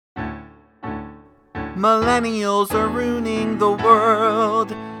Millennials are ruining the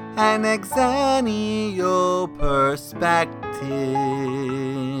world. An Xennial perspective.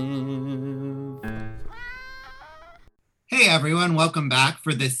 Hey everyone, welcome back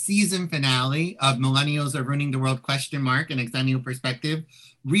for the season finale of Millennials Are Ruining the World ? An Xennial perspective.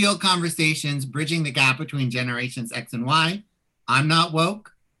 Real conversations bridging the gap between generations X and Y. I'm not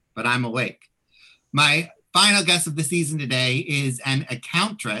woke, but I'm awake. My final guest of the season today is an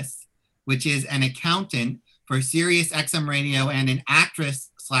accountress, which is an accountant for Sirius XM Radio and an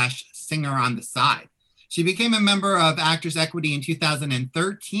actress/singer on the side. She became a member of Actors Equity in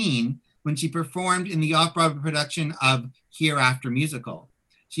 2013 when she performed in the off-Broadway production of Hereafter Musical.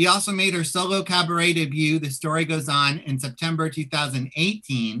 She also made her solo cabaret debut, The Story Goes On, in September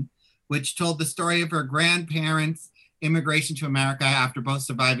 2018, which told the story of her grandparents' immigration to America after both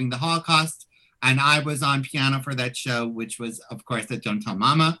surviving the Holocaust. And I was on piano for that show, which was, of course, at Don't Tell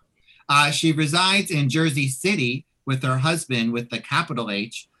Mama. She resides in Jersey City with her husband, with the capital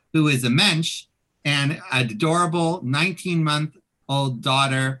H, who is a mensch, and an adorable 19-month-old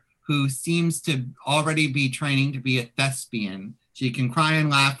daughter who seems to already be training to be a thespian. She can cry and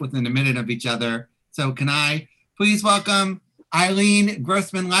laugh within a minute of each other. So can I please welcome Ilene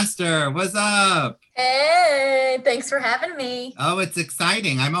Grossman Lester? What's up? Hey, thanks for having me. Oh, it's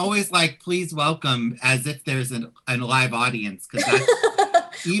exciting. I'm always like, please welcome, as if there's a live audience, because that's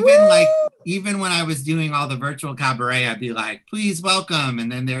even when I was doing all the virtual cabaret, I'd be like, please welcome.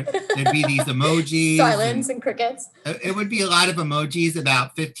 And then there'd be these emojis. Silence and crickets. It would be a lot of emojis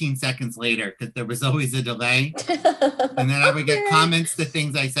about 15 seconds later, because there was always a delay. And then I would get comments to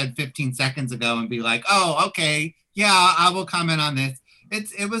things I said 15 seconds ago and be like, oh, okay, yeah, I will comment on this.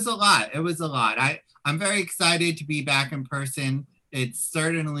 It was a lot. It was a lot. I'm very excited to be back in person. It's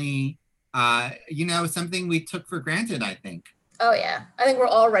certainly, something we took for granted, I think. Oh, yeah. I think we're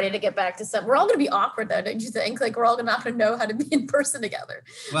all ready to get back to some. We're all going to be awkward, though, don't you think? Like, we're all not going to know how to be in person together.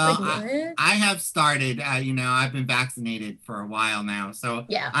 Well, I have started, I've been vaccinated for a while now. So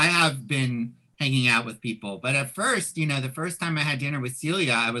yeah. I have been hanging out with people. But at first, the first time I had dinner with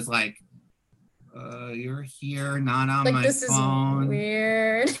Celia, I was like, you're here, not on my phone. This is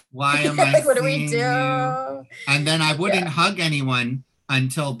weird. Why am I what do we do? You? And then I wouldn't hug anyone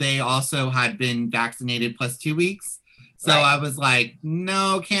until they also had been vaccinated plus 2 weeks. So I was like,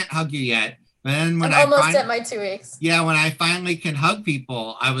 no, can't hug you yet. And then when I'm almost at my 2 weeks. Yeah, when I finally can hug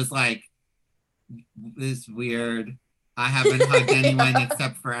people, I was like, this is weird. I haven't hugged anyone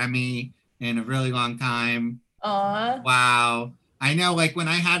except for Emmy in a really long time. Aw. Wow. I know, like, when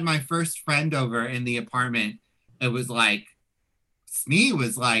I had my first friend over in the apartment, it was like, Smee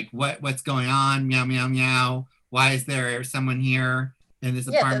was like, what's going on? Meow, meow, meow. Why is there someone here in this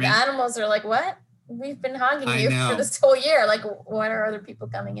apartment? Yeah, the animals are like, what? We've been hugging you for this whole year. Like, why are other people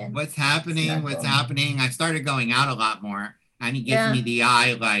coming in? What's happening? What's happening? I started going out a lot more. And he gives me the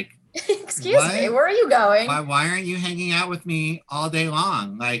eye like, excuse me, where are you going? Why aren't you hanging out with me all day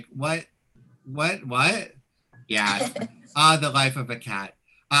long? Like, what? Yeah. The life of a cat.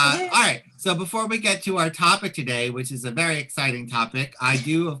 All right. So before we get to our topic today, which is a very exciting topic, I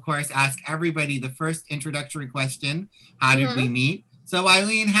do, of course, ask everybody the first introductory question. How did we meet? So,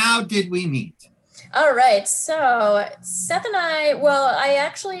 Ilene, how did we meet? All right. So Seth and I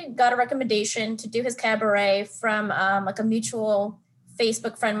actually got a recommendation to do his cabaret from like a mutual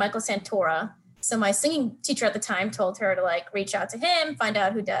Facebook friend, Michael Santora. So my singing teacher at the time told her to like reach out to him, find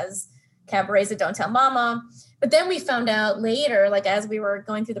out who does cabarets at Don't Tell Mama. But then we found out later, like as we were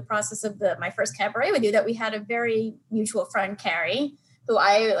going through the process of my first cabaret with you, that we had a very mutual friend, Carrie, who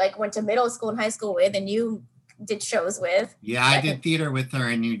I like went to middle school and high school with, and you did shows with. Yeah, I did theater with her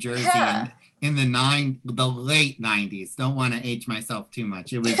in New Jersey in the late 90s. Don't want to age myself too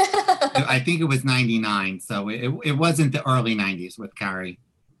much. It was, I think it was 99. So it wasn't the early 90s with Carrie.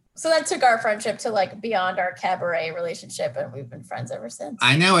 So that took our friendship to like beyond our cabaret relationship, and we've been friends ever since.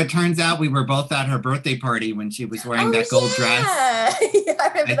 I know. It turns out we were both at her birthday party when she was wearing that gold dress. Yeah,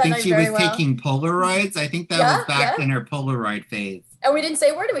 I think she was taking Polaroids. I think that was back in her Polaroid phase. And we didn't say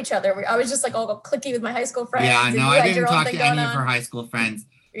a word to each other. I was just like all clicky with my high school friends. Yeah, no, I didn't talk to any of her high school friends.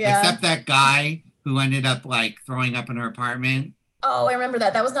 Yeah. Except that guy who ended up like throwing up in her apartment. Oh, I remember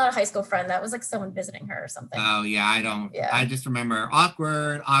that. That was not a high school friend. That was like someone visiting her or something. Oh, yeah. I just remember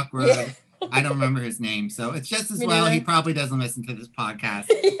awkward. Yeah. I don't remember his name. So it's just as well. He probably doesn't listen to this podcast.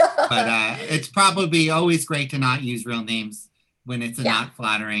 But it's probably always great to not use real names when it's not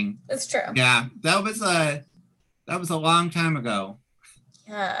flattering. That's true. Yeah. That was a long time ago.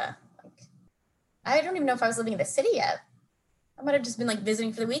 Yeah. I don't even know if I was living in the city yet. I might have just been like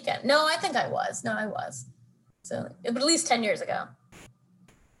visiting for the weekend. No, I think I was. So, but at least 10 years ago.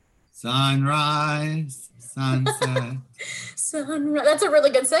 Sunrise, sunset. Sunrise. That's a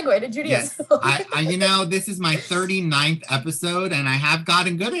really good segue to Judaism. Yes. This is my 39th episode, and I have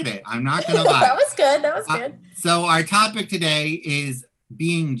gotten good at it. I'm not going to lie. That was good. So our topic today is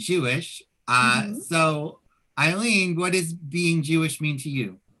being Jewish. So Ilene, what does being Jewish mean to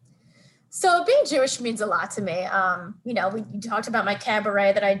you? So being Jewish means a lot to me. We talked about my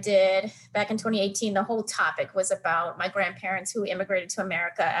cabaret that I did back in 2018. The whole topic was about my grandparents who immigrated to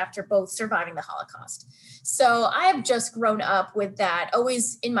America after both surviving the Holocaust. So I have just grown up with that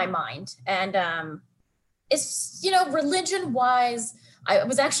always in my mind. And it's, religion wise, I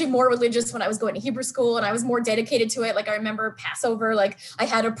was actually more religious when I was going to Hebrew school, and I was more dedicated to it. Like I remember Passover, like I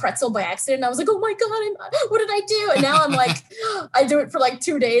had a pretzel by accident. And I was like, oh my God, what did I do? And now I'm like, I do it for like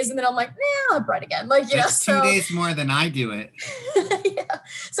 2 days. And then I'm like, I'll have bread again. Like, That's 2 days more than I do it. Yeah.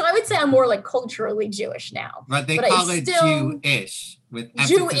 So I would say I'm more like culturally Jewish now. But they call it Jewish with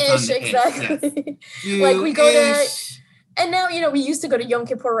emphasis Jewish, on the exactly. Yes. Like we go to, and now, we used to go to Yom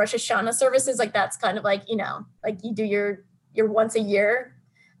Kippur, Rosh Hashanah services. Like that's kind of like, like you do your once a year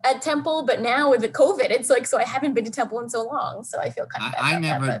at temple, but now with the COVID, it's like, so I haven't been to temple in so long. So I feel kind of bad I about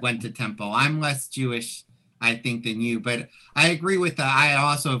never that, went to temple. I'm less Jewish, I think, than you, but I agree with that. I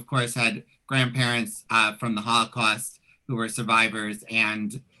also, of course, had grandparents from the Holocaust who were survivors.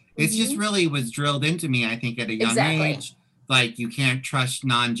 And it's just really was drilled into me, I think, at a young age. Like you can't trust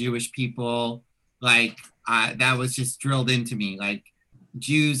non-Jewish people. Like that was just drilled into me. Like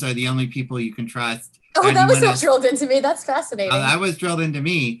Jews are the only people you can trust. Oh, that was so drilled into me. That's fascinating. That was drilled into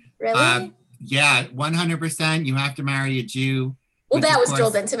me. Really? Yeah, 100%. You have to marry a Jew. Well, that was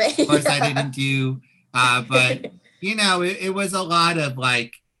drilled into me. Of course, I didn't do. But, it was a lot of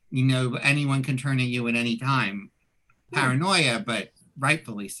like, anyone can turn at you at any time. Paranoia, but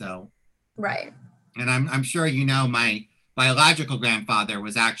rightfully so. Right. And I'm sure my biological grandfather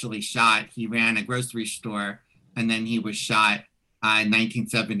was actually shot. He ran a grocery store, and then he was shot in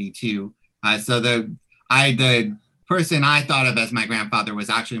 1972. So the person I thought of as my grandfather was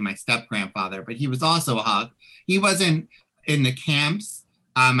actually my step-grandfather, but he was also he wasn't in the camps.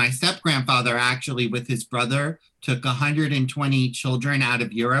 My step-grandfather actually, with his brother, took 120 children out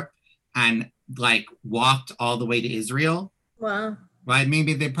of Europe and like walked all the way to Israel. Wow. Right?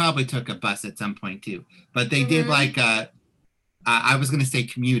 Maybe they probably took a bus at some point too, but they did like I was going to say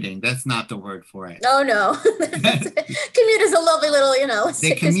commuting. That's not the word for it. Oh, no. Commute is a lovely little,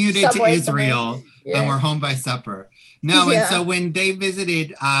 They commuted to Israel and were home by supper. No, and so when they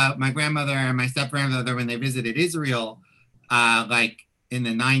visited, my grandmother and my step-grandmother, when they visited Israel, like in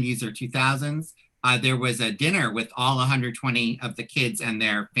the 90s or 2000s, there was a dinner with all 120 of the kids and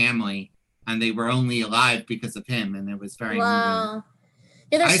their family, and they were only alive because of him, and it was very moving.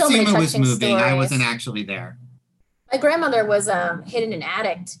 Yeah, there's so many touching stories. I assume it was moving. I wasn't actually there. My grandmother was hit in an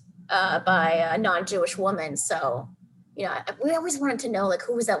attic by a non-Jewish woman. So, we always wanted to know, like,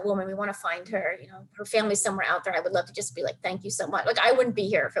 who was that woman? We want to find her. Her family's somewhere out there. I would love to just be like, thank you so much. Like, I wouldn't be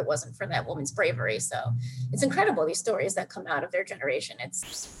here if it wasn't for that woman's bravery. So it's incredible, these stories that come out of their generation.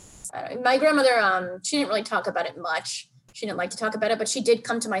 It's my grandmother, she didn't really talk about it much. She didn't like to talk about it, but she did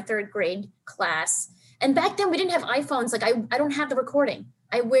come to my 3rd grade class. And back then we didn't have iPhones. Like I don't have the recording.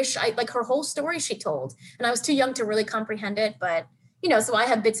 I wish like her whole story she told, and I was too young to really comprehend it, but so I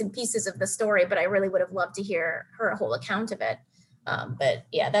have bits and pieces of the story, but I really would have loved to hear her whole account of it. But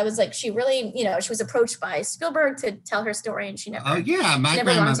yeah, that was like, she really, she was approached by Spielberg to tell her story, and she never. Oh yeah, my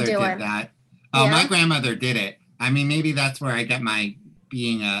grandmother did that. Oh, my grandmother did it. I mean, maybe that's where I get my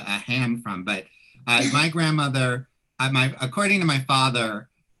being a ham from, but my grandmother, according to my father,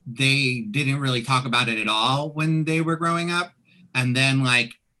 they didn't really talk about it at all when they were growing up. And then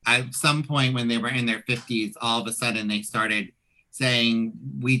like at some point when they were in their 50s, all of a sudden they started saying,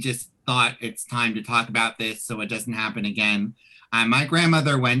 we just thought it's time to talk about this so it doesn't happen again. My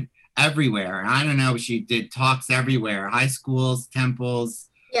grandmother went everywhere. I don't know, she did talks everywhere, high schools, temples,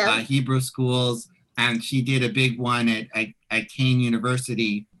 Hebrew schools, and she did a big one at Kane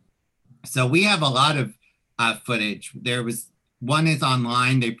University. So we have a lot of footage. There was one is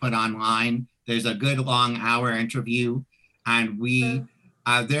online, they put online. There's a good long hour interview. And we,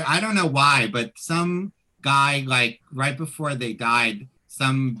 I don't know why, but some guy, like right before they died,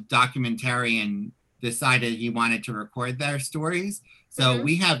 some documentarian decided he wanted to record their stories. So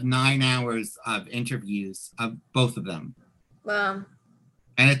we have 9 hours of interviews of both of them. Wow.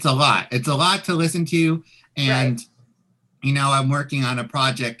 And it's a lot. It's a lot to listen to. And, I'm working on a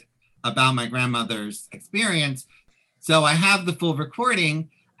project about my grandmother's experience. So I have the full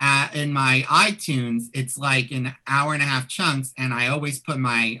recording. In my iTunes, it's like an hour and a half chunks, and I always put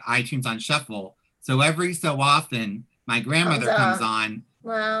my iTunes on shuffle. So every so often, my grandmother comes on,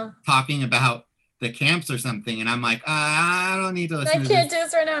 Wow. talking about the camps or something. And I'm like, I don't need to listen I to can't this. do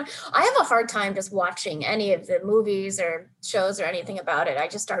this right now. I have a hard time just watching any of the movies or shows or anything about it. I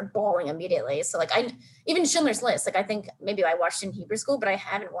just start bawling immediately. So like even Schindler's List, like I think maybe I watched it in Hebrew school, but I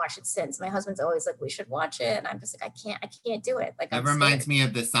haven't watched it since. My husband's always like, we should watch it. And I'm just like, I can't do it. Like That I'm reminds scared. me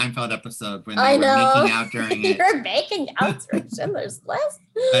of the Seinfeld episode when I they were know. making out during it. You're making out during Schindler's List.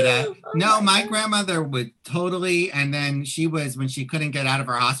 But Oh no, my God. grandmother would totally, and then she was, when she couldn't get out of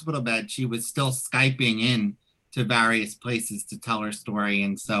her hospital bed, she was still Skyping in to various places to tell her story.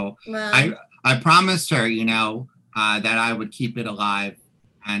 And so Wow. I promised her, that I would keep it alive.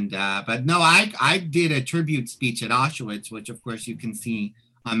 And but no, I did a tribute speech at Auschwitz, which of course you can see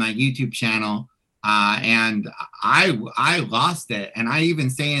on my YouTube channel. And I lost it. And I even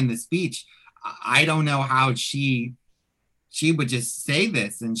say in the speech, I don't know how she would just say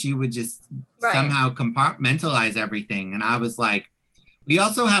this and she would just somehow compartmentalize everything. And I was like, we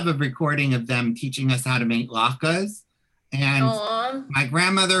also have a recording of them teaching us how to make latkes. And my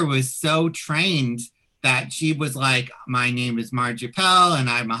grandmother was so trained that she was like, my name is Margie Pell and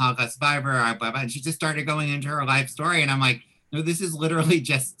I'm a Holocaust survivor. And she just started going into her life story. And I'm like, no, this is literally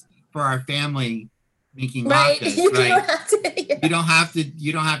just for our family making latkes, right? You don't have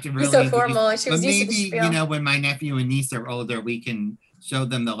to really. So formal. She was but used to maybe, when my nephew and niece are older, we can show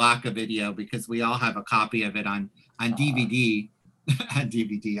them the latke video because we all have a copy of it on DVD. On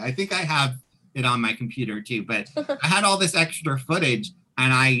DVD. I think I have it on my computer too, but I had all this extra footage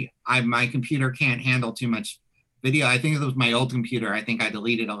and I my computer can't handle too much video. I think it was my old computer. I think I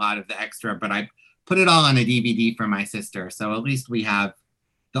deleted a lot of the extra, but I put it all on a DVD for my sister. So at least we have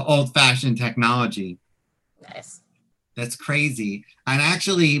the old-fashioned technology. Nice. That's crazy. And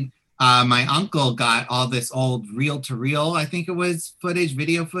actually, my uncle got all this old reel-to-reel, I think it was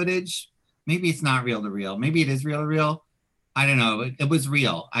video footage. Maybe it's not reel-to-reel. Maybe it is reel-to-reel. I don't know. It was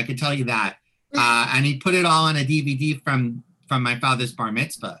real. I could tell you that. And he put it all on a DVD from my father's bar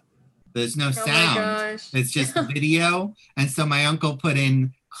mitzvah. There's no sound. Oh my gosh. It's just video. And so my uncle put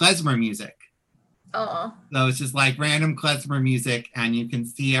in klezmer music. Oh. So it's just like random klezmer music. And you can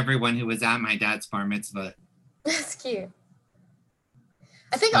see everyone who was at my dad's bar mitzvah. That's cute.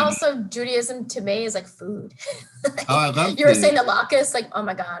 I think also Judaism to me is like food. Oh, I love You were food. saying the latkes, like, oh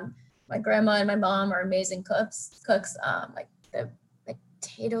my God. My grandma and my mom are amazing cooks. Like the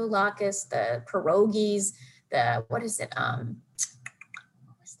potato latkes, the pierogies, what is it?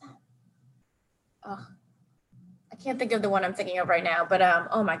 What's that? Oh, I can't think of the one I'm thinking of right now. But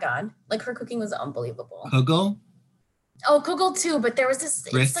oh my God, like her cooking was unbelievable. Kugel? Oh, kugel too. But there was this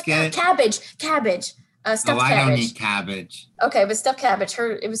Brisket? It's like cabbage, stuffed cabbage. I don't need cabbage. Okay, but stuffed cabbage.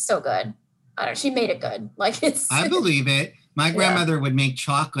 It was so good. I don't know. She made it good. Like it's. I believe it. My grandmother would make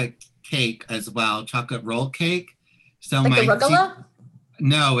chocolate cake as well, chocolate roll cake. So like the rugelach?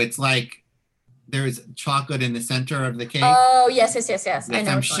 No, it's like there's chocolate in the center of the cake. Oh yes. I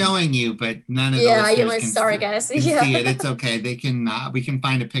know. I'm showing you, but none of the listeners guys. Can see it. It's okay. They can. We can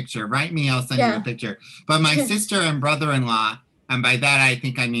find a picture. Write me. I'll send you a picture. But my sister and brother-in-law, and by that I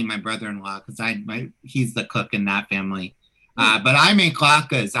think I mean my brother-in-law because he's the cook in that family. But I make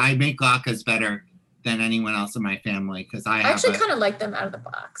latkes. I make latkes better than anyone else in my family because I actually kind of like them out of the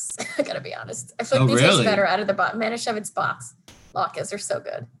box. I gotta be honest. I feel like these taste better out of the box. Manischewitz box latkes are so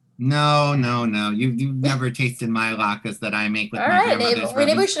good. No. You've never tasted my latkes that I make with my grandmother's.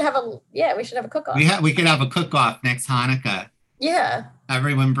 Maybe we should have a cook-off. We could have a cook-off next Hanukkah. Yeah.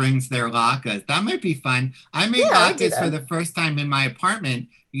 Everyone brings their latkes. That might be fun. I made latkes for the first time in my apartment.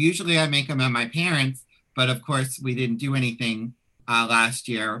 Usually I make them at my parents', but of course we didn't do anything last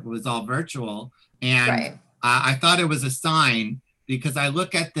year. It was all virtual. And I thought it was a sign because I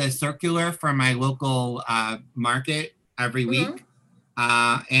look at the circular from my local market every week.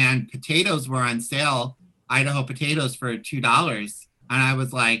 And potatoes were on sale, Idaho potatoes for $2. And I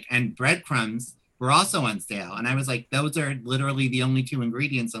was like, and breadcrumbs were also on sale. And I was like, those are literally the only two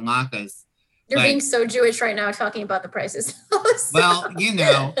ingredients in latkes. You're being so Jewish right now talking about the prices. Well,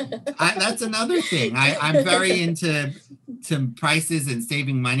 that's another thing. I'm very into prices and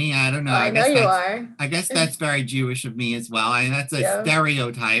saving money. I don't know. I know you are. I guess that's very Jewish of me as well. I mean, that's a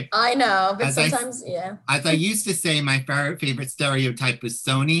stereotype. I know, but sometimes, As I used to say, my favorite stereotype was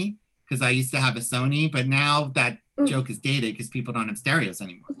Sony because I used to have a Sony, but now that joke is dated because people don't have stereos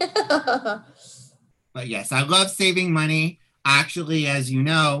anymore. But yes, I love saving money. Actually, as you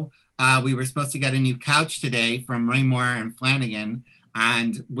know, we were supposed to get a new couch today from Raymore and Flanagan.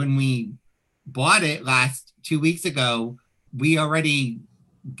 And when we bought it 2 weeks ago, we already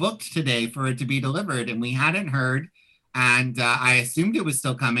booked today for it to be delivered and we hadn't heard. And I assumed it was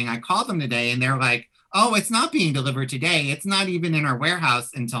still coming. I called them today and they're like, oh, it's not being delivered today. It's not even in our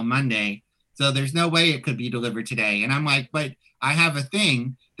warehouse until Monday. So there's no way it could be delivered today. And I'm like, but I have a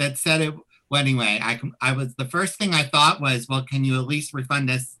thing that said it. Well, anyway, I was, the first thing I thought was, well, can you at least refund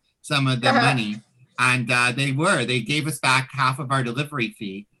us some of the money? And they gave us back half of our delivery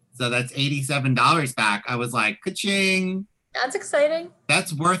fee. So that's $87 back. I was like, ka-ching. That's exciting.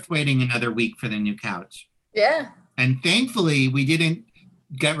 That's worth waiting another week for the new couch. Yeah. And thankfully, we didn't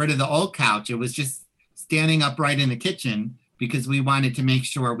get rid of the old couch. It was just standing upright in the kitchen because we wanted to make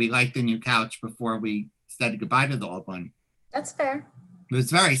sure we liked the new couch before we said goodbye to the old one. That's fair. It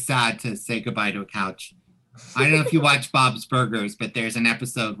was very sad to say goodbye to a couch. I don't know if you watch Bob's Burgers, but there's an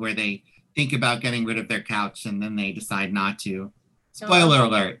episode where they think about getting rid of their couch and then they decide not to. Spoiler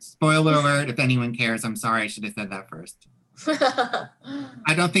alert. Spoiler alert. If anyone cares, I'm sorry. I should have said that first.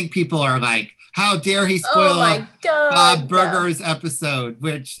 I don't think people are like, how dare he spoil Bob Burgers episode,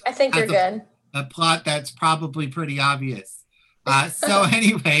 which I think you're good. A plot that's probably pretty obvious. So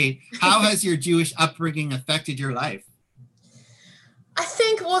anyway, how has your Jewish upbringing affected your life? I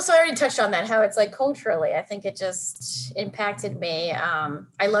think, so I already touched on that, how it's like culturally, I think it just impacted me.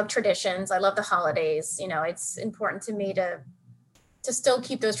 I love traditions. I love the holidays. You know, it's important to me to still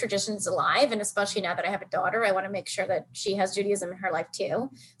keep those traditions alive. And especially now that I have a daughter, I want to make sure that she has Judaism in her life too.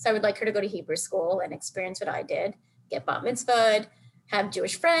 So I would like her to go to Hebrew school and experience what I did, get bat mitzvahed, have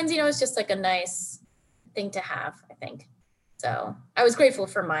Jewish friends. You know, it's just like a nice thing to have, I think. So I was grateful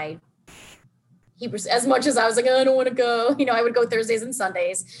for my Hebrews, as much as I was like, oh, I don't want to go. You know, I would go Thursdays and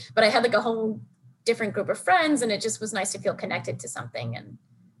Sundays, but I had like a whole different group of friends, and it just was nice to feel connected to something. And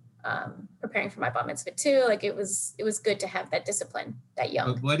preparing for my bat mitzvah too, like it was good to have that discipline that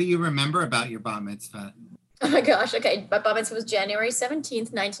young. What do you remember about your bat mitzvah? Oh my gosh. Okay. My bat mitzvah was January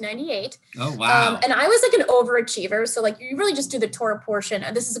 17th, 1998. Oh, wow. And I was like an overachiever. So like, you really just do the Torah portion.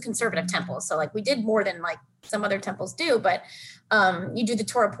 And this is a conservative temple. So like we did more than like some other temples do, but you do the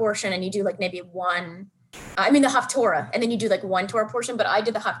Torah portion and you do like maybe the Haftorah, and then you do like one Torah portion, but I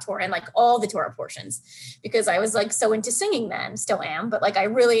did the Haftorah and like all the Torah portions because I was like so into singing then, still am, but like I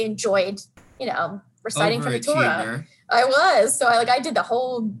really enjoyed, you know, reciting from the Torah. I was. So I did the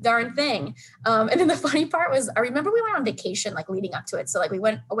whole darn thing. And then the funny part was, I remember we went on vacation, like leading up to it. So like we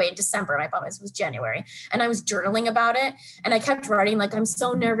went away in December, my bat mitzvah was January, and I was journaling about it. And I kept writing, like, I'm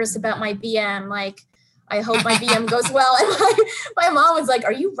so nervous about my BM. Like, I hope my BM goes well. And my mom was like,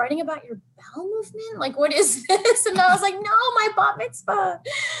 are you writing about your bowel movement? Like, what is this? And I was like, no, my bat mitzvah.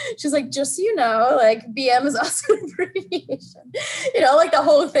 She's like, just so you know, like BM is also an abbreviation. You know, like the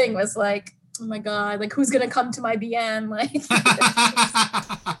whole thing was like, oh my God, like who's going to come to my BM? Like,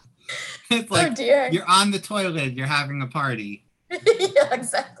 it's like, oh dear. You're on the toilet, you're having a party. Yeah,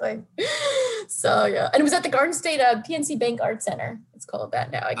 exactly. So yeah, and it was at the Garden State PNC Bank Art Center. It's called that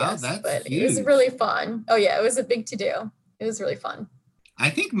now, I guess. Oh, that's but huge. It was really fun. Oh yeah, it was a big to-do. It was really fun. I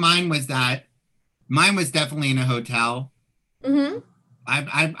think mine was definitely in a hotel. Mm-hmm.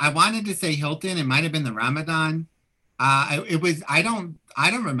 I wanted to say Hilton. It might have been the Ramadan. I don't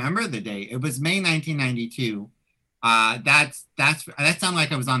remember the date. It was May 1992. That sounded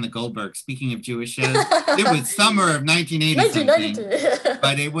like I was on the Goldberg. Speaking of Jewish shows, it was summer of 1980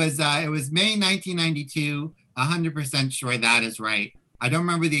 but it was May 1992. 100% sure that is right. I don't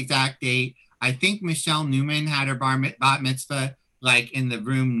remember the exact date. I think Michelle Newman had her bat mitzvah like in the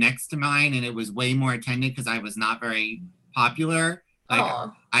room next to mine, and it was way more attended because I was not very popular. Like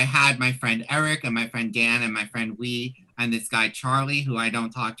Aww. I had my friend Eric and my friend Dan and my friend Wee and this guy Charlie, who I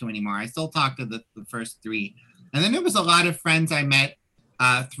don't talk to anymore. I still talk to the first three. And then there was a lot of friends I met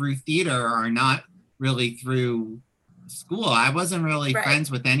through theater or not really through school. I wasn't really friends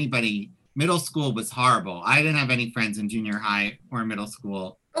with anybody. Middle school was horrible. I didn't have any friends in junior high or middle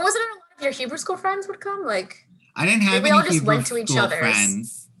school. But wasn't it a lot of your Hebrew school friends would come? Like, I didn't have any Hebrew school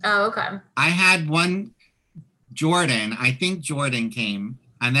friends. Oh, okay. I had one, Jordan. I think Jordan came.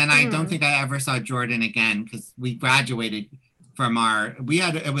 And then I don't think I ever saw Jordan again because we graduated from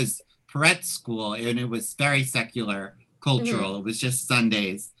it was Peretz school, and it was very secular, cultural. It was just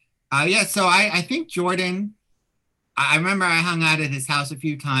Sundays. So I think Jordan, I remember I hung out at his house a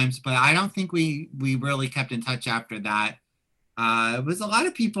few times, but I don't think we really kept in touch after that. It was a lot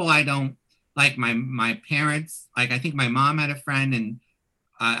of people I don't, like my parents, like I think my mom had a friend and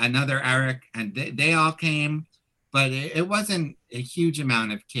another Eric, and they all came, but it wasn't a huge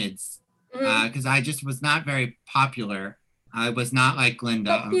amount of kids because I just was not very popular. I was not like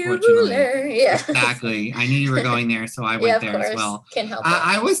Glinda, unfortunately. Yeah. Exactly. I knew you were going there, so I went there as well. Can't help it.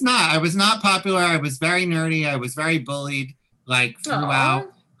 I was not popular. I was very nerdy. I was very bullied, like throughout.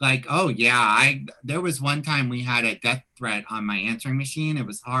 Aww. Like, oh yeah, there was one time we had a death threat on my answering machine. It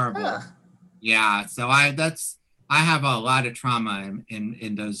was horrible. Yeah, so I have a lot of trauma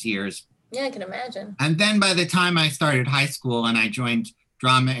in those years. Yeah, I can imagine. And then by the time I started high school and I joined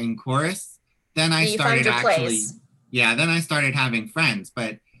drama and chorus, then I Yeah, you found started your actually, place. yeah, then I started having friends.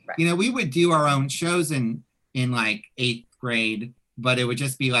 But Right. we would do our own shows in like eighth grade, but it would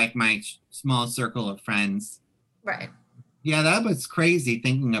just be like my small circle of friends. Right. Yeah, that was crazy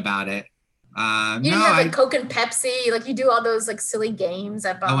thinking about it. You No, didn't have like I Coke and Pepsi, like you do all those like silly games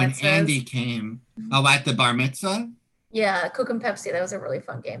at bar oh, and Andy mitzvahs. came. Oh, at the bar mitzvah. Yeah, Coke and Pepsi. That was a really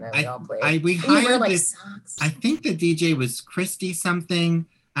fun game that we all played. I we And you wear hired like this. I socks. think the DJ was Christy something.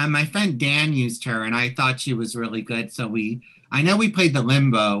 My friend Dan used her, and I thought she was really good. So I know we played the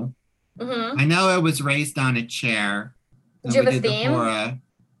limbo. Mm-hmm. I know I was raised on a chair, Did and you we have a did the theme? hora.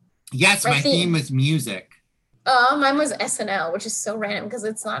 Yes, My my theme theme. was music. Mine was SNL, which is so random because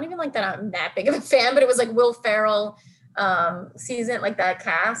it's not even like that I'm that big of a fan, but it was like Will Ferrell season, like that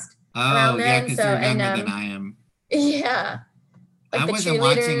cast Oh around yeah, then. because So you're and younger than I am. yeah, I like the wasn't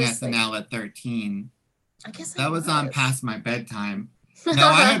watching cheerleaders, like SNL at 13. I guess I That was on was. past my bedtime. No,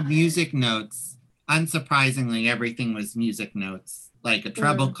 I had music notes. Unsurprisingly, everything was music notes, like a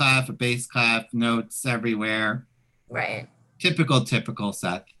treble Mm, clef, a bass clef, notes everywhere. right. Typical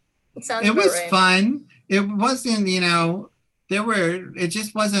Seth. It sounds It about was right. fun. It wasn't, it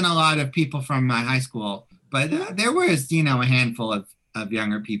just wasn't a lot of people from my high school, but Mhm. there was, a handful of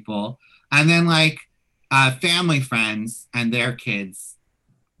younger people. And then like family friends and their kids.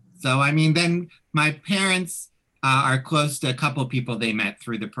 So, I mean, then my parents are close to a couple people they met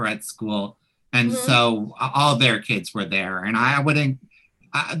through the Perret School. And Mhm. so all their kids were there. And I wouldn't,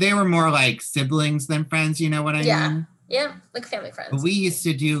 they were more like siblings than friends, you know what I Yeah. mean? Yeah. Like family But friends. we used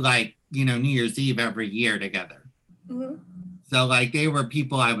to do like, New Year's Eve every year together. Mhm. So like they were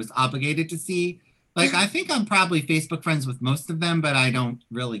people I was obligated to see. Like I think I'm probably Facebook friends with most of them, but I don't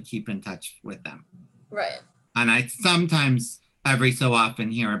really keep in touch with them. Right. And I sometimes every so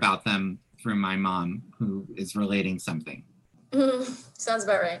often hear about them through my mom who is relating something. Mhm. Sounds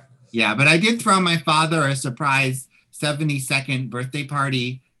about right. Yeah, but I did throw my father a surprise 72nd birthday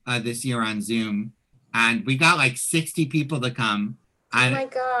party this year on Zoom, and we got like 60 people to come. Oh And my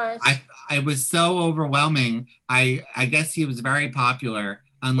gosh. I it was so overwhelming. I guess he was very popular,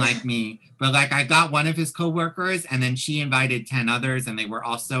 unlike me. But like I got one of his coworkers, and then she invited 10 others, and they were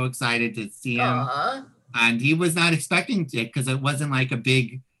all so excited to see him. Aw. And he was not expecting it because it wasn't like a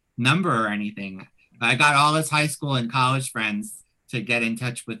big number or anything. I got all his high school and college friends to get in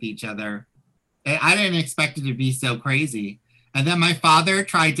touch with each other. I didn't expect it to be so crazy. And then my father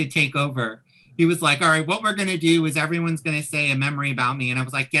tried to take over. He was like, all right, what we're going to do is everyone's going to say a memory about me. And I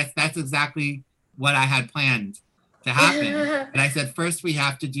was like, yes, that's exactly what I had planned to happen. And I said, first we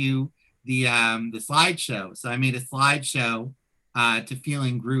have to do the slideshow. So I made a slideshow to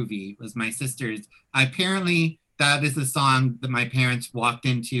Feeling Groovy. It was my sister's. Apparently, that is the song that my parents walked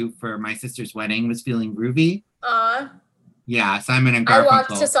into for my sister's wedding was Feeling Groovy. Aw. Yeah, Simon and I walked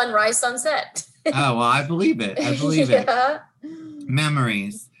to Garfunkel. sunrise, sunset. Oh, well, I believe it. I believe it. Yeah.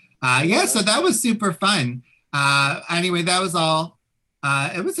 Memories. Yeah, Yeah. so that was super fun. Anyway, that was all.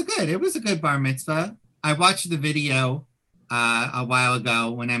 It was a good bar mitzvah. I watched the video a while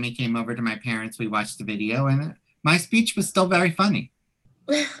ago when Emmy came over to my parents. We watched the video, and my speech was still very funny.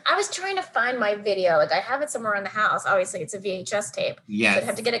 I was trying to find my video. Like I have it somewhere in the house. Obviously, it's a VHS tape. So I'd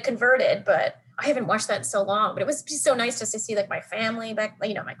have to Yes. get it converted, but I haven't watched that in so long. But it was just so nice just to see like my family back,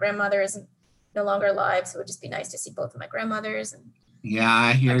 my grandmother is no longer alive. So it would just be nice to see both of my grandmothers. And Yeah,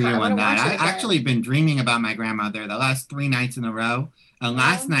 I I hear kind you of want on to that. watch it I actually again. been dreaming about my grandmother the last 3 nights in a row. And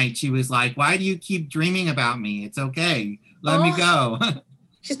last Oh, night she was like, "Why do you keep dreaming about me? It's okay. Let me oh, go."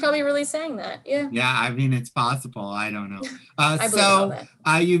 she's probably really saying that. Yeah, Yeah, I mean, it's possible. I don't know. I believe all So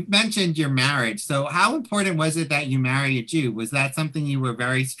that. you mentioned your marriage. So how important was it that you marry a Jew? Was that something you were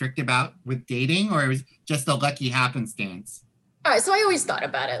very strict about with dating, or it was just a lucky happenstance? All right, so I always thought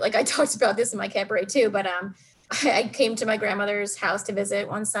about it. Like I talked about this in my cabaret too, but I came to my grandmother's house to visit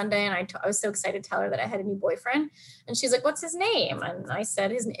one Sunday, and I was so excited to tell her that I had a new boyfriend, and she's like, "What's his name?" And I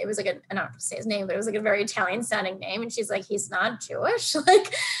said it was like I don't have to say his name, but it was like a very Italian sounding name, and she's like, "He's not Jewish."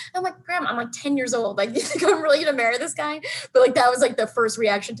 Like I'm like, "Grandma, I'm like 10 years old. Like, you think I'm really gonna marry this guy?" But like that was like the first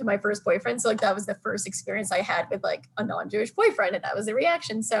reaction to my first boyfriend. So like that was the first experience I had with like a non-Jewish boyfriend, and that was the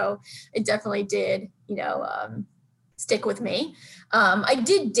reaction. So it definitely did, stick with me. I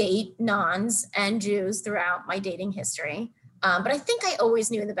did date nons and Jews throughout my dating history. But I think I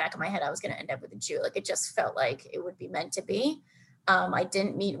always knew in the back of my head I was going to end up with a Jew. Like it just felt like it would be meant to be. I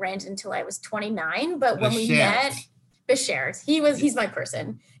didn't meet Rand until I was 29, but The when we met, shares. Bashert, he's my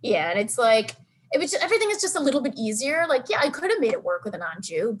person. Yeah, and it's like everything is just a little bit easier. Like, yeah, I could have made it work with a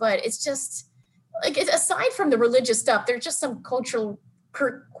non-Jew, but it's just like aside from the religious stuff, there's just some cultural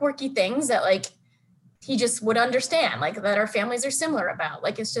quirky things that like he just would understand, like that our families are similar about.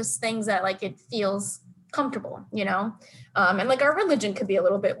 Like it's just things that like it feels comfortable, you know? And like our religion could be a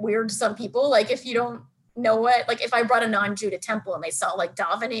little bit weird to some people. Like if you don't know what, like if I brought a non-Jew to temple and they saw like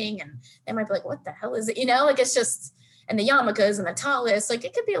davening and they might be like, what the hell is it? You know, like it's just, and the yarmulkes and the talis, like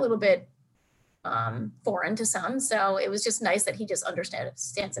it could be a little bit foreign to some. So it was just nice that he just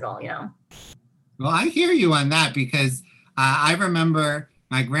understands it all, you know? Well, I hear you on that because I remember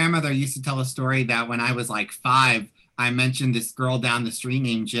my grandmother used to tell a story that when I was like 5, I mentioned this girl down the street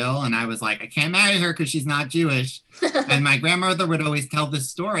named Jill, and I was like, I can't marry her because she's not Jewish. And my grandmother would always tell this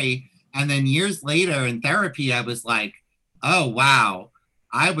story. And then years later in therapy, I was like, oh, wow,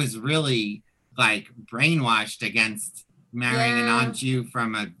 I was really like brainwashed against marrying a non-Jew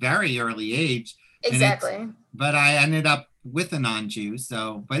from a very early age. Exactly. But I ended up with a non-Jew.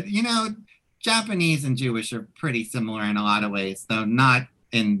 So, but you know, Japanese and Jewish are pretty similar in a lot of ways, though not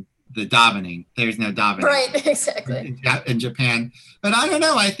in the davening. There's no davening. Right, exactly. In Japan. But I don't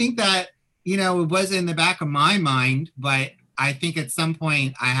know. I think that, you know, it was in the back of my mind, but I think at some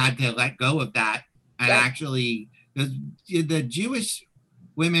point I had to let go of that. And actually, the Jewish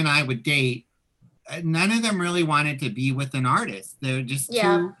women I would date, none of them really wanted to be with an artist. They're just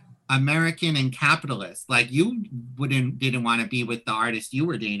too American and capitalist. Like you didn't want to be with the artist you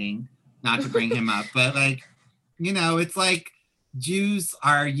were dating, not to bring him up, but like, you know, it's like Jews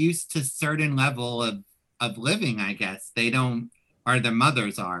are used to certain level of living, I guess. They don't, or their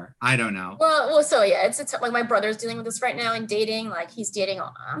mothers are. I don't know. Well, so yeah, it's like my brother's dealing with this right now and dating. Like he's dating,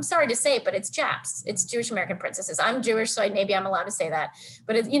 I'm sorry to say it, but it's Japs. It's Jewish American princesses. I'm Jewish, so maybe I'm allowed to say that.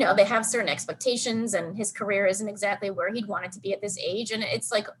 But it, you know, they have certain expectations, and his career isn't exactly where he'd wanted to be at this age. And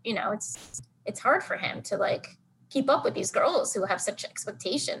it's like, you know, it's hard for him to like keep up with these girls who have such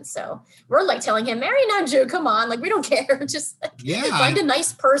expectations. So we're like telling him, marry non-Jew, come on. Like, we don't care. Just like, find a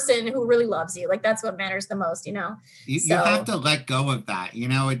nice person who really loves you. Like, that's what matters the most, you know? You have to let go of that. You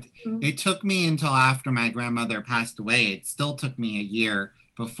know, it took me until after my grandmother passed away. It still took me a year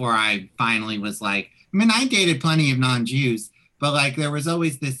before I finally was like, I mean, I dated plenty of non-Jews, but like, there was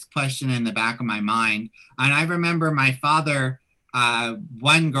always this question in the back of my mind. And I remember my father,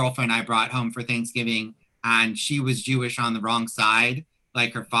 one girlfriend I brought home for Thanksgiving, and she was Jewish on the wrong side.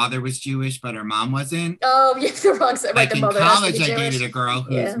 Like her father was Jewish, but her mom wasn't. Oh, yeah, the wrong side. Like right, in college, I dated a girl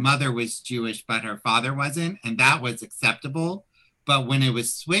whose mother was Jewish, but her father wasn't. And that was acceptable. But when it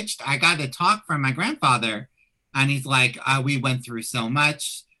was switched, I got a talk from my grandfather. And he's like, we went through so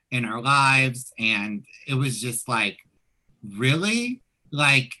much in our lives. And it was just like, really?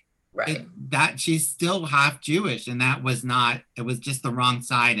 Like, that she's still half Jewish. And that was not, it was just the wrong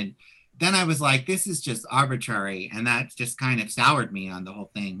side. And then I was like, this is just arbitrary. And that just kind of soured me on the whole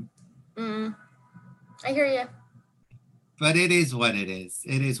thing. I hear you. But it is what it is.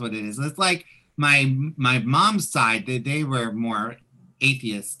 It is what it is. It's like my mom's side, they were more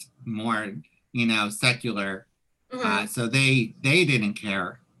atheist, more, you know, secular. So they didn't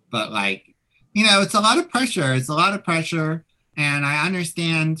care. But like, you know, it's a lot of pressure. It's a lot of pressure. And I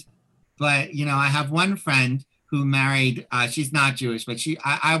understand. But, you know, I have one friend who married, she's not Jewish, but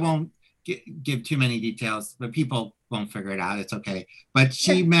I won't give too many details, but people won't figure it out. It's okay. But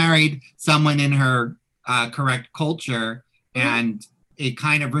she married someone in her correct culture, and it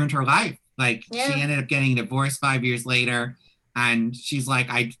kind of ruined her life. Like she ended up getting divorced 5 years later, and she's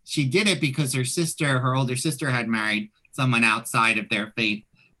like, she did it because her older sister had married someone outside of their faith,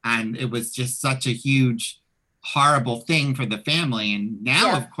 and it was just such a huge, horrible thing for the family. And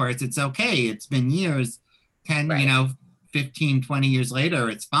now, of course, it's okay. It's been years, 10, you know, 15, 20 years later,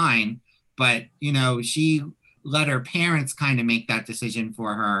 it's fine. But, you know, she let her parents kind of make that decision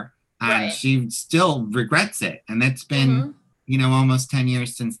for her, and she still regrets it. And that's been, you know, almost 10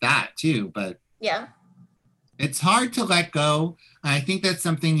 years since that too. But it's hard to let go. I think that's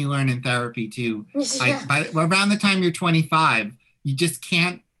something you learn in therapy too. By around the time you're 25, you just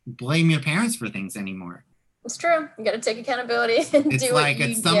can't blame your parents for things anymore. It's true. You got to take accountability and it's do like what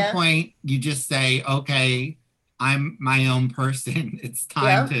at some point you just say, okay, I'm my own person. It's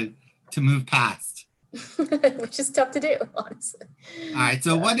time to move past. Which is tough to do, honestly. All right.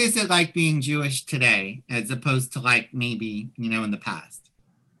 So what is it like being Jewish today as opposed to like maybe, you know, in the past?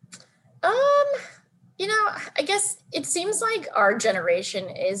 You know, I guess it seems like our generation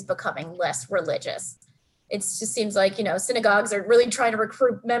is becoming less religious. It just seems like, you know, synagogues are really trying to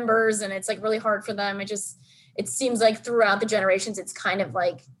recruit members, and it's like really hard for them. It seems like throughout the generations, it's kind of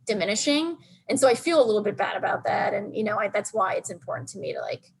like diminishing. And so I feel a little bit bad about that. And, you know, that's why it's important to me to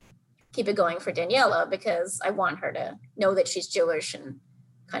like keep it going for Daniela, because I want her to know that she's Jewish and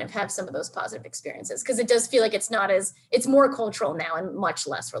kind of have some of those positive experiences, because it does feel like it's more cultural now and much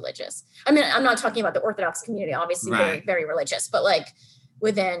less religious. I mean, I'm not talking about the Orthodox community, obviously very, very religious, but like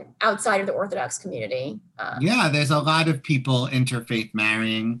outside of the Orthodox community. Yeah, there's a lot of people interfaith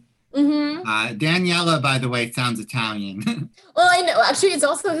marrying. Daniela, by the way, sounds Italian. Well, I know. Actually,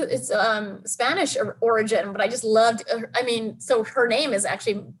 it's Spanish origin, but I just loved. So her name is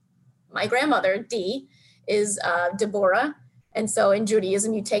actually my grandmother. D is Deborah, and so in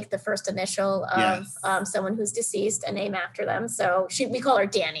Judaism, you take the first initial of someone who's deceased, a name after them. So we call her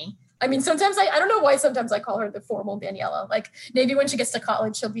Danny. I mean, sometimes I don't know why. Sometimes I call her the formal Daniela. Like maybe when she gets to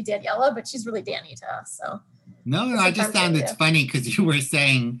college, she'll be Daniela, but she's really Danny to us. So no, I just found it's funny because you were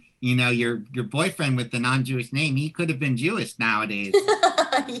saying, your boyfriend with the non-Jewish name, he could have been Jewish nowadays.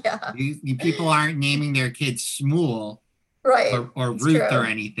 Yeah, people aren't naming their kids Shmuel, right, or Ruth or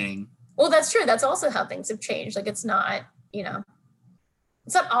anything. Well, that's true. That's also how things have changed. Like it's not,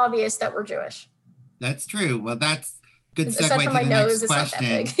 it's not obvious that we're Jewish. That's true. Well, that's good segue to my the nose, next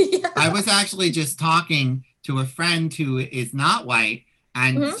question. Yeah. I was actually just talking to a friend who is not white,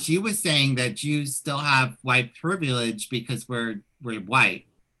 and she was saying that Jews still have white privilege because we're white.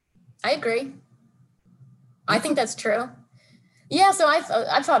 I agree. I think that's true. Yeah, so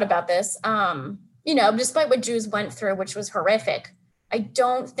I've thought about this. Despite what Jews went through, which was horrific, I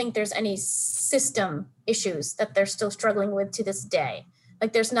don't think there's any system issues that they're still struggling with to this day.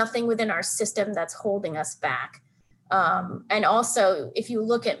 Like there's nothing within our system that's holding us back. And also, if you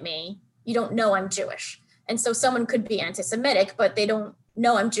look at me, you don't know I'm Jewish. And so someone could be anti-Semitic, but they don't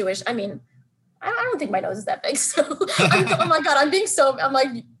know I'm Jewish. I mean, I don't think my nose is that big. So oh my God, I'm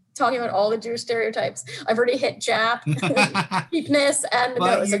like talking about all the Jewish stereotypes. I've already hit Jap, cheapness, and the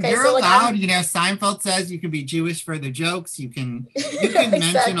nose. Okay, you're allowed, Seinfeld says you can be Jewish for the jokes. You can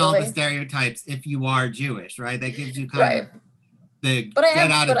mention all the stereotypes if you are Jewish, right? That gives you kind of the get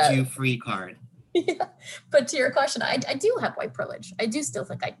out of Jew free card. Yeah. But to your question, I do have white privilege. I do still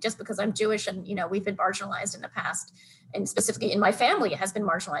think just because I'm Jewish and, we've been marginalized in the past, and specifically in my family, it has been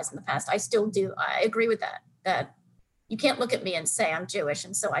marginalized in the past. I still do. I agree with that you can't look at me and say I'm Jewish,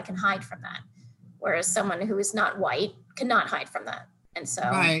 and so I can hide from that. Whereas someone who is not white cannot hide from that. And so.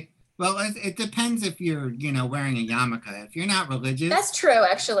 Right. Well, it depends if you're, wearing a yarmulke. If you're not religious. That's true,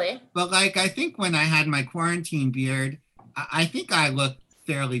 actually. But I think when I had my quarantine beard, I think I looked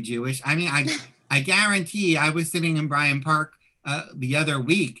fairly Jewish. I mean, I guarantee I was sitting in Bryant Park the other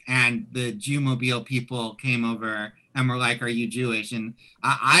week, and the Jewmobile people came over and were like, "Are you Jewish?" And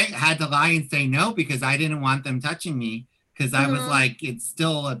I had to lie and say no because I didn't want them touching me, because I was like, it's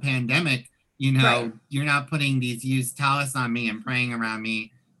still a pandemic. Right. You're not putting these used tallis on me and praying around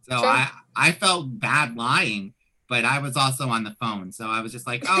me. So sure. I felt bad lying, but I was also on the phone. So I was just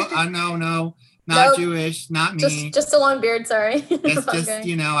like, no, not nope. Jewish, not me. Just a long beard, sorry. It's just,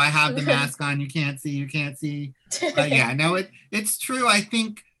 I have the mask on. You can't see. But yeah, no, it's true, I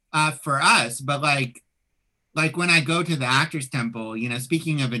think, for us. But like when I go to the Actors Temple,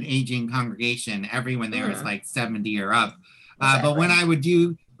 speaking of an aging congregation, everyone there is like 70 or up. Exactly. But when I would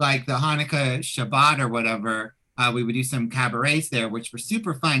do like the Hanukkah Shabbat or whatever, we would do some cabarets there, which were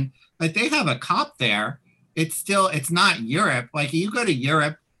super fun. But they have a cop there. It's not Europe. Like you go to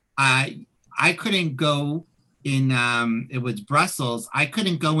Europe, I couldn't go in, it was Brussels. I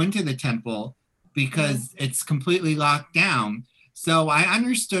couldn't go into the temple because it's completely locked down. So I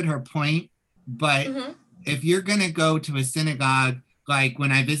understood her point, but if you're going to go to a synagogue, like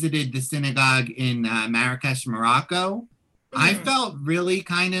when I visited the synagogue in Marrakesh, Morocco, I felt really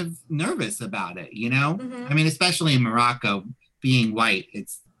kind of nervous about it, I mean, especially in Morocco, being white,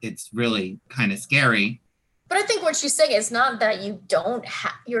 it's really kind of scary. But I think what she's saying is not that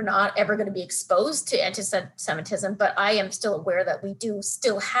you're not ever going to be exposed to anti-Semitism, but I am still aware that we do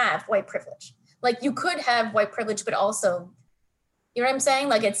still have white privilege. Like you could have white privilege, but also, you know what I'm saying?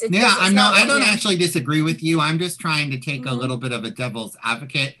 Like it's I don't actually disagree with you. I'm just trying to take a little bit of a devil's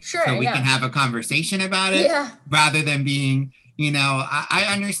advocate so we can have a conversation about it rather than being, I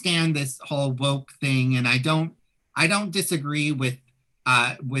understand this whole woke thing, and I don't disagree with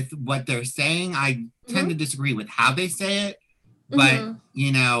what they're saying. I tend to disagree with how they say it, but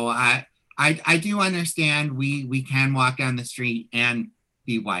I do understand we can walk down the street and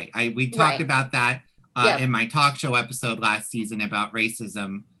be white. We talked about that in my talk show episode last season about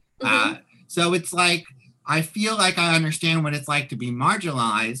racism. So it's like I feel like I understand what it's like to be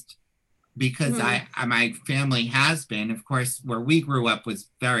marginalized because my family has been, of course, where we grew up was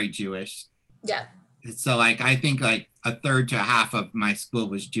very Jewish. Yeah. So I think like a third to a half of my school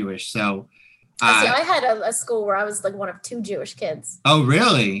was Jewish. So I had a school where I was like one of two Jewish kids. Oh,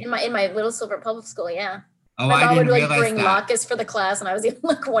 really? In my Little Silver public school, yeah. Oh, My I mom would didn't like realize bring that. latkes for the class, and I was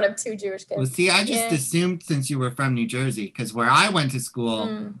like one of 2 Jewish Well, kids. see, I just Yeah. assumed since you were from New Jersey, because where I went to school,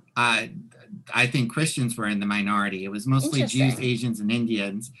 Mm, I think Christians were in the minority. It was mostly Jews, interesting. Asians, and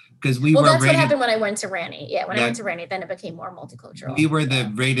Indians, because we Well, were that's what rated. happened when I went to Ranny. Yeah, when I Yeah, went to Ranny, then it became more we multicultural. were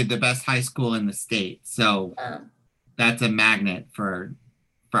So, rated the best high school in the state. So that's a magnet for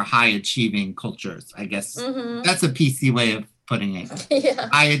high achieving cultures. I guess that's a PC way of putting it. yeah.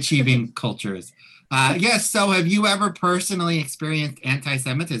 High achieving cultures. Yes. So have you ever personally experienced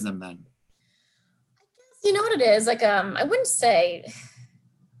anti-Semitism then? You know what it is? Like, I wouldn't say,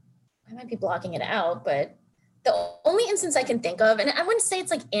 I might be blocking it out, but the only instance I can think of, and I wouldn't say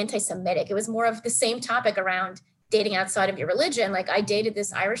it's like anti-Semitic, it was more of the same topic around dating outside of your religion. Like, I dated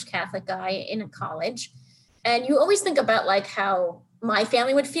this Irish Catholic guy in college, and you always think about like how my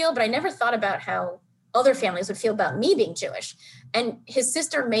family would feel, but I never thought about how other families would feel about me being Jewish. And his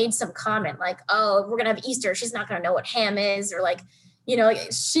sister made some comment like, oh, we're gonna have Easter, she's not gonna know what ham is, or like,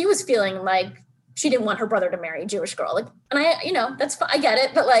 she was feeling like she didn't want her brother to marry a Jewish girl. Like, and that's fine. I get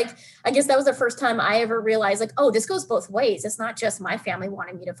it. But like, I guess that was the first time I ever realized like, oh, this goes both ways. It's not just my family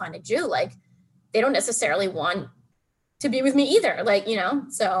wanting me to find a Jew. Like, they don't necessarily want to be with me either. Like,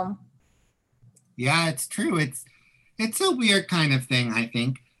 so. Yeah, it's true. It's a weird kind of thing, I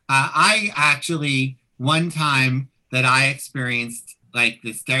think. I actually, one time that I experienced like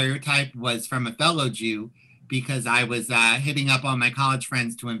the stereotype was from a fellow Jew, because I was hitting up all my college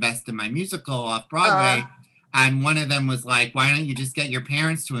friends to invest in my musical off Broadway. And one of them was like, why don't you just get your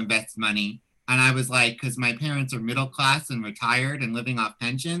parents to invest money? And I was like, because my parents are middle class and retired and living off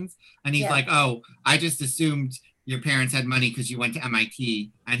pensions. And he's like, oh, I just assumed your parents had money because you went to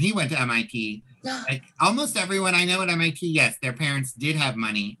MIT. And he went to MIT. Like almost everyone I know at MIT, yes, their parents did have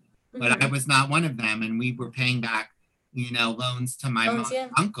money, but I was not one of them. And we were paying back, loans to my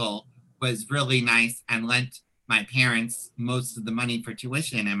uncle, was really nice and lent my parents most of the money for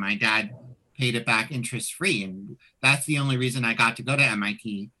tuition, and my dad paid it back interest free. And that's the only reason I got to go to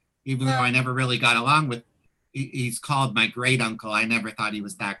MIT, even though I never really got along with, he's called my great uncle. I never thought he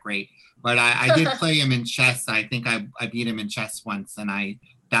was that great, but I did play him in chess. I think I beat him in chess once, and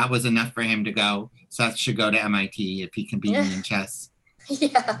that was enough for him to go. Seth should go to MIT if he can beat me in chess.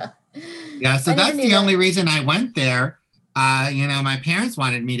 Yeah. So that's the only reason I went there. My parents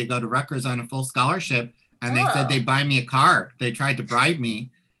wanted me to go to Rutgers on a full scholarship, and they said they'd buy me a car. They tried to bribe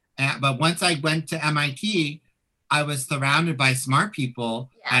me. But once I went to MIT, I was surrounded by smart people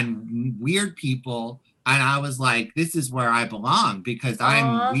and weird people. And I was like, this is where I belong, because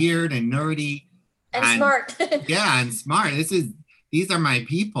I'm weird and nerdy. And smart. Yeah, and smart. These are my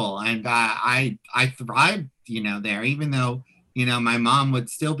people. And I thrived, there, even though, my mom would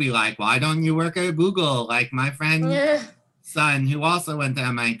still be like, why don't you work at Google? Like my friend son, who also went to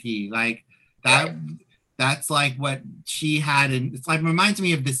MIT, like that. That's like what she had. And it's like, reminds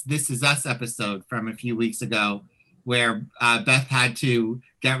me of this Is Us episode from a few weeks ago, where Beth had to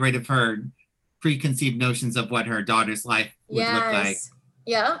get rid of her preconceived notions of what her daughter's life would look like.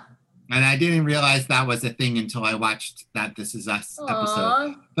 Yeah. And I didn't realize that was a thing until I watched that This Is Us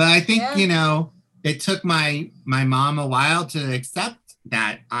episode. But I think, it took my mom a while to accept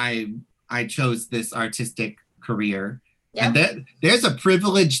that I chose this artistic career. Yeah. And there's a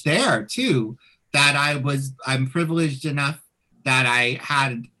privilege there too, that I'm privileged enough that I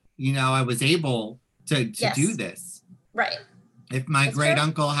had, I was able to do this. Right. If my great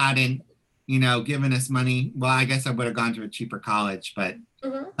uncle hadn't, given us money, well, I guess I would have gone to a cheaper college, but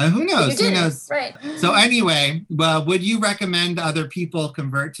who knows? Who knows? Right. So anyway, well, would you recommend other people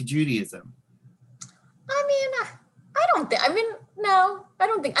convert to Judaism? I mean, no, I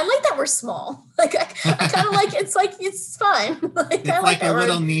don't think. I like that we're small. Like, I kind of like, it's like, it's fine. Like, it's like a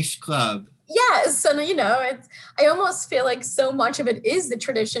little niche club. Yes. And, I almost feel like so much of it is the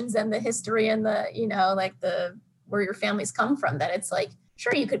traditions and the history and the, like where your families come from, that it's like,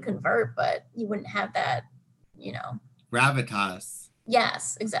 sure, you could convert, but you wouldn't have that, gravitas.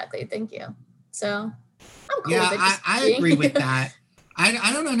 Yes, exactly. Thank you. So I'm cool with it. I agree with that.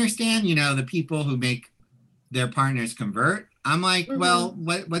 I don't understand, the people who make their partners convert. I'm like, well,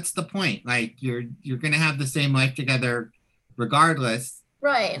 what's the point? Like, you're going to have the same life together regardless.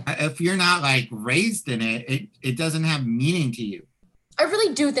 Right. If you're not like raised in it doesn't have meaning to you. I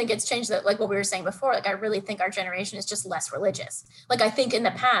really do think it's changed that, like what we were saying before. Like, I really think our generation is just less religious. Like, I think in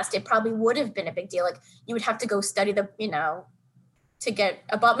the past, it probably would have been a big deal. Like, you would have to go study to get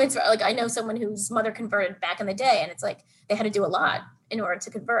a bat mitzvah. Like, I know someone whose mother converted back in the day, and it's like they had to do a lot in order to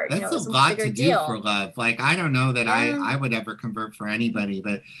convert. That's a lot to do for love. Like, I don't know that I would ever convert for anybody,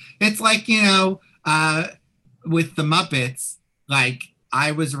 but it's like, with the Muppets, like,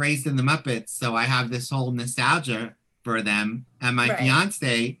 I was raised in the Muppets, so I have this whole nostalgia for them. And my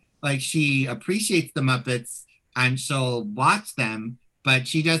fiance, like, she appreciates the Muppets and she'll watch them, but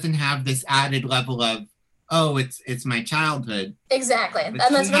she doesn't have this added level of, oh, it's my childhood. Exactly. And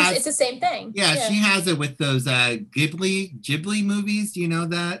that's what it's the same thing. Yeah, she has it with those Ghibli movies. Do you know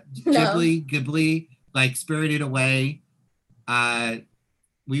that? No. Ghibli, like Spirited Away.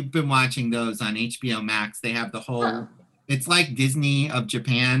 We've been watching those on HBO Max. They have the whole, it's like Disney of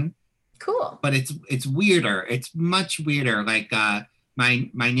Japan. Cool. But it's weirder. It's much weirder. Like my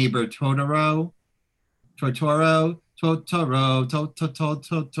neighbor Totoro.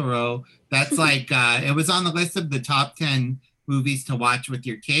 That's like it was on the list of the top 10 movies to watch with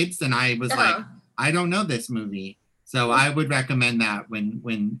your kids, and I was like, I don't know this movie, so I would recommend that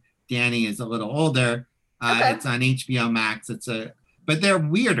when Danny is a little older. It's on HBO Max. But they're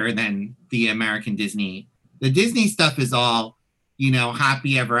weirder than the American Disney. The Disney stuff is all,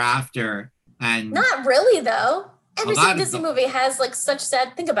 happy ever after, and not really though. Every single Disney movie has like such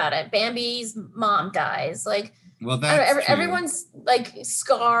sad. Think about it. Bambi's mom dies. Like, well, that's everyone's like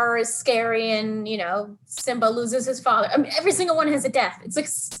Scar is scary, and Simba loses his father. I mean, every single one has a death. It's like,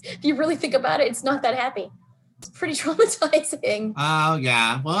 if you really think about it, it's not that happy. It's pretty traumatizing. Oh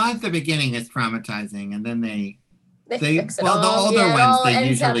yeah. Well, at the beginning it's traumatizing, and then they fix it. Well, the older ones they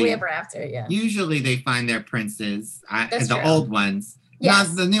usually ever after. Yeah. Usually they find their princes. That's the true. Old ones. Yes.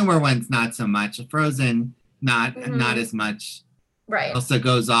 Not the newer ones. Not so much. Frozen. Not as much. Right. Elsa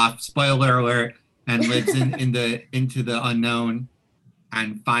goes off. Spoiler alert. And lives into the unknown,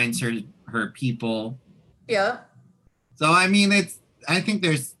 and finds her people. Yeah. So I mean, I think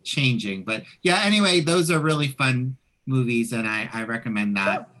there's changing, but yeah. Anyway, those are really fun movies, and I recommend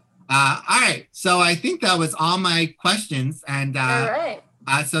that. All right. So I think that was all my questions, and all right.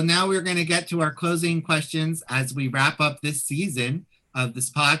 So now we're going to get to our closing questions as we wrap up this season of this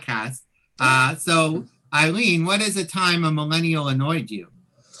podcast. So Eileen, what is a time a millennial annoyed you?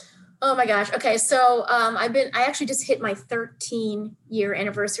 Oh my gosh. Okay. So I actually just hit my 13-year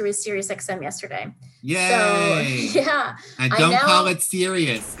anniversary with SiriusXM yesterday. Yay. So, yeah. And don't call it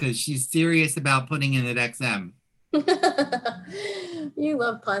serious, because she's serious about putting in at XM. You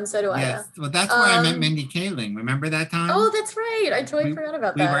love puns, so do I. Yes. Well, that's where I met Mindy Kaling. Remember that time? Oh, that's right. I totally forgot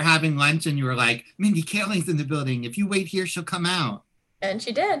about that. We were having lunch and you were like, Mindy Kaling's in the building. If you wait here, she'll come out. And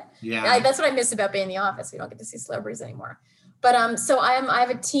she did. Yeah. That's what I miss about being in the office. We don't get to see celebrities anymore. But so I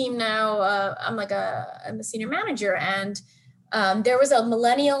have a team now. I'm a senior manager, and there was a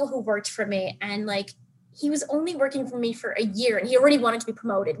millennial who worked for me, and like he was only working for me for a year, and he already wanted to be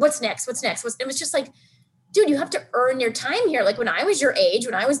promoted. What's next? It was just like, dude, you have to earn your time here. Like when I was your age,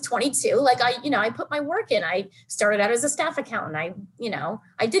 when I was 22, like I put my work in. I started out as a staff accountant. I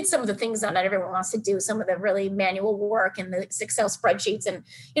did some of the things that not everyone wants to do, some of the really manual work and the Excel spreadsheets. And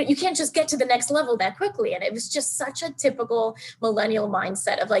you can't just get to the next level that quickly. And it was just such a typical millennial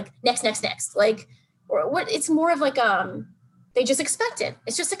mindset of like next. Like, or what? It's more of like they just expect it.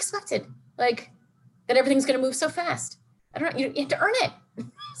 It's just expected, like that everything's going to move so fast. I don't know. You have to earn it.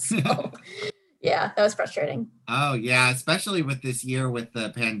 So. Yeah, that was frustrating. Oh, yeah, especially with this year with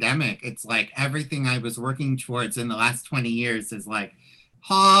the pandemic. It's like everything I was working towards in the last 20 years is like,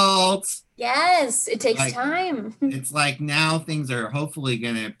 halt. Yes, it takes time. It's like now things are hopefully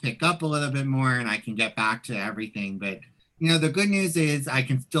going to pick up a little bit more and I can get back to everything. But, the good news is I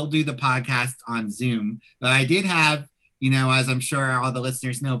can still do the podcast on Zoom. But I did have, as I'm sure all the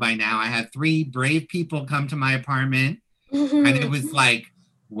listeners know by now, I had 3 brave people come to my apartment. And it was like,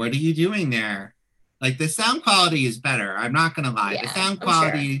 what are you doing there? Like the sound quality is better. I'm not going to lie. Yeah, the sound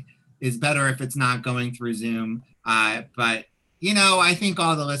quality is better if it's not going through Zoom. But, I think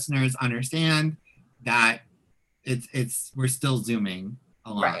all the listeners understand that we're still Zooming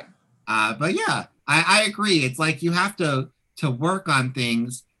a lot. Right. But yeah, I agree. It's like you have to work on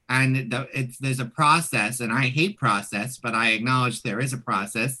things, and there's a process, and I hate process, but I acknowledge there is a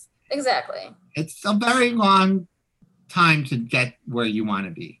process. Exactly. It's a very long time to get where you want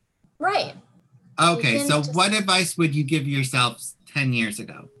to be. Right. Okay, so what advice would you give yourself 10 years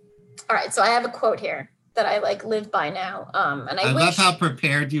ago? All right, so I have a quote here that I live by now. And I love how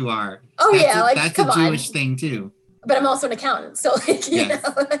prepared you are. Oh, that's a Jewish thing too. But I'm also an accountant, so you know.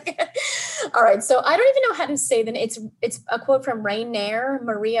 All right, so I don't even know how to say that. It's a quote from Rainer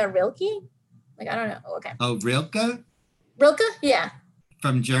Maria Rilke. I don't know. Oh, okay. Oh, Rilke? Rilke? Yeah.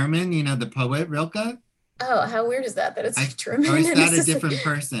 From German, the poet Rilke? Oh, how weird is that it's German? Or is that a different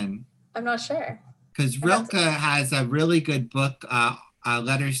person? I'm not sure. Because Rilke has a really good book,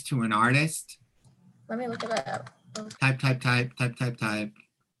 Letters to an Artist. Let me look it up. Type.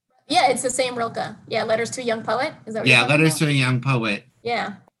 Yeah, it's the same Rilke. Yeah, Letters to a Young Poet. Is that what you're Yeah, talking Letters about? to a Young Poet.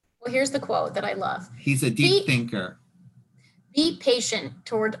 Yeah. Well, here's the quote that I love. He's a deep Be, thinker. be patient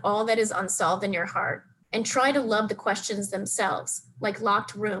toward all that is unsolved in your heart and try to love the questions themselves, like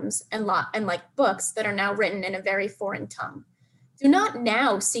locked rooms and like books that are now written in a very foreign tongue. Do not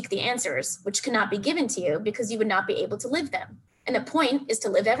now seek the answers, which cannot be given to you because you would not be able to live them. And the point is to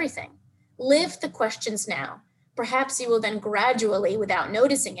live everything. Live the questions now. Perhaps you will then gradually, without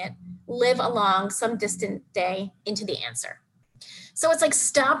noticing it, live along some distant day into the answer. So it's like,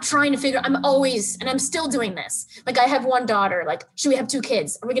 stop trying to figure. I'm always, and I'm still doing this. Like, I have one daughter. Like, should we have two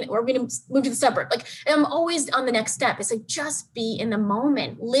kids? Are we gonna move to the suburb? Like, I'm always on the next step. It's like, just be in the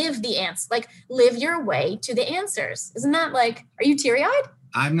moment. Live the answer. Like, live your way to the answers. Isn't that like? Are you teary eyed?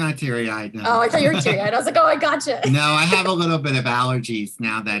 I'm not teary-eyed. No. Oh, I thought you were teary-eyed. I was like, oh, I gotcha. No, I have a little bit of allergies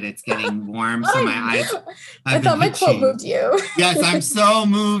now that it's getting warm, so my eyes. I thought my quote moved you. Yes, I'm so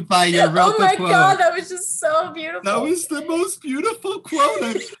moved by your Rilke quote. Oh my God, that was just so beautiful. That was the most beautiful quote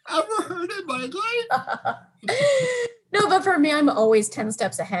I've ever heard in my life. No, but for me, I'm always 10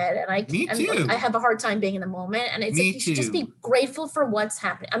 steps ahead, and I have a hard time being in the moment. And it's me like, you should just be grateful for what's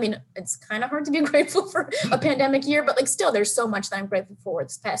happening. I mean, it's kind of hard to be grateful for a pandemic year, but like still, there's so much that I'm grateful for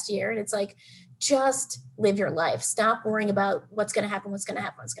this past year. And it's like, just live your life. Stop worrying about what's going to happen, what's going to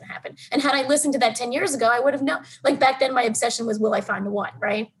happen, what's going to happen. And had I listened to that 10 years ago, I would have known. Like back then, my obsession was, will I find the one,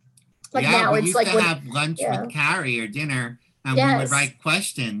 right? Like now, it's like we used to have lunch with Carrie or dinner. And we would write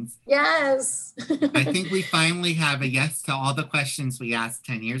questions. Yes. I think we finally have a yes to all the questions we asked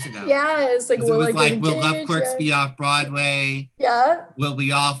 10 years ago. Yes. Like, will Love Quirks be off Broadway? Yeah. Will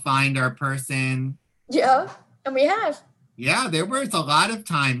we all find our person? Yeah. And we have. Yeah, there was a lot of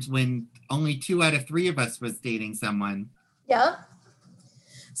times when only 2 out of 3 of us was dating someone. Yeah.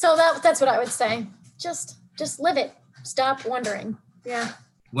 So that's what I would say. Just live it. Stop wondering. Yeah.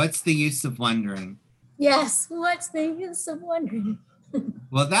 What's the use of wondering? Yes. What's the use of wondering?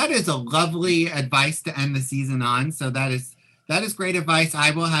 Well, that is a lovely advice to end the season on. So that is great advice.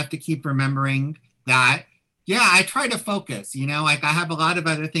 I will have to keep remembering that. Yeah, I try to focus, like I have a lot of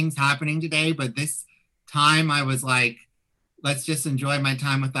other things happening today, but this time I was like, let's just enjoy my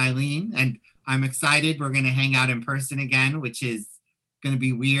time with Eileen. And I'm excited. We're going to hang out in person again, which is going to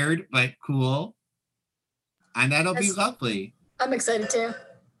be weird, but cool. And that'll be lovely. I'm excited too.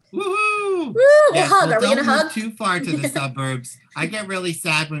 Woohoo! Woo! Yes, we'll hug. Are we going to hug? Too far to the suburbs. I get really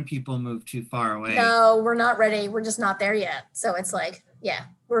sad when people move too far away. No, we're not ready. We're just not there yet. So it's like, yeah,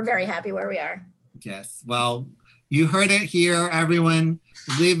 we're very happy where we are. Yes. Well, you heard it here, everyone.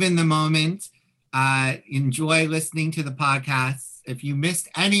 Live in the moment. Enjoy listening to the podcast. If you missed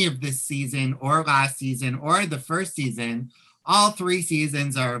any of this season or last season or the first season, all 3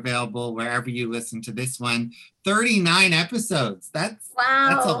 seasons are available wherever you listen to this one. 39 episodes. That's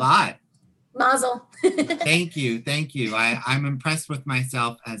a lot. Mazel. Thank you. I'm impressed with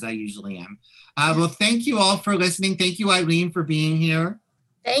myself, as I usually am. Well, thank you all for listening. Thank you, Eileen, for being here.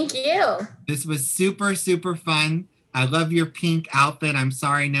 Thank you. This was super, super fun. I love your pink outfit. I'm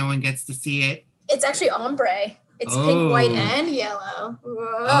sorry no one gets to see it. It's actually ombre. It's pink, white, and yellow.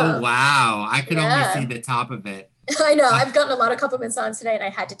 Whoa. Oh, wow. I could only see the top of it. I know. I've gotten a lot of compliments on today, and I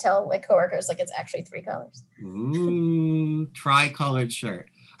had to tell my coworkers, like, it's actually 3 colors. Ooh, tri-colored shirt.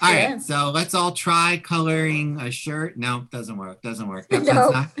 All right, so let's all try coloring a shirt. No, doesn't work. That's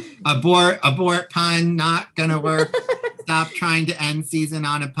not abort pun, not gonna work. Stop trying to end season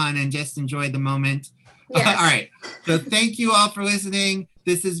on a pun and just enjoy the moment. Yes. All right, so thank you all for listening.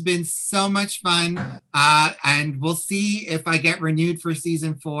 This has been so much fun, and we'll see if I get renewed for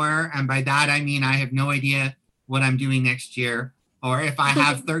season 4. And by that, I mean I have no idea what I'm doing next year, or if I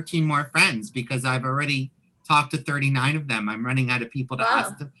have 13 more friends, because I've already talked to 39 of them. I'm running out of people to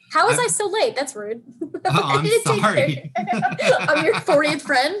ask them. How was I so late? That's rude. Oh, I'm sorry. I'm your 40th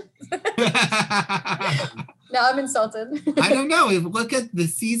friend. Now I'm insulted. I don't know. Look at the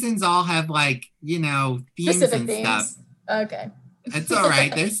seasons all have themes specific and themes. Stuff. Okay. It's all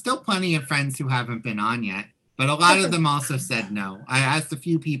right. There's still plenty of friends who haven't been on yet, but a lot of them also said no. I asked a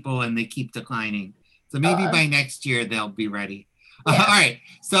few people and they keep declining. So maybe by next year, they'll be ready. Yeah. All right.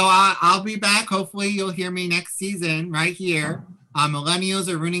 So I'll be back. Hopefully you'll hear me next season right here on Millennials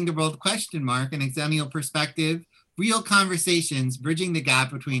Are Ruining the World ? An Xennial perspective, real conversations, bridging the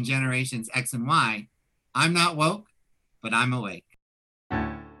gap between generations X and Y. I'm not woke, but I'm awake.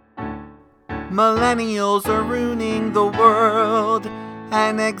 Millennials are ruining the world.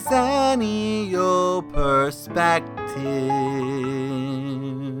 An Xennial perspective.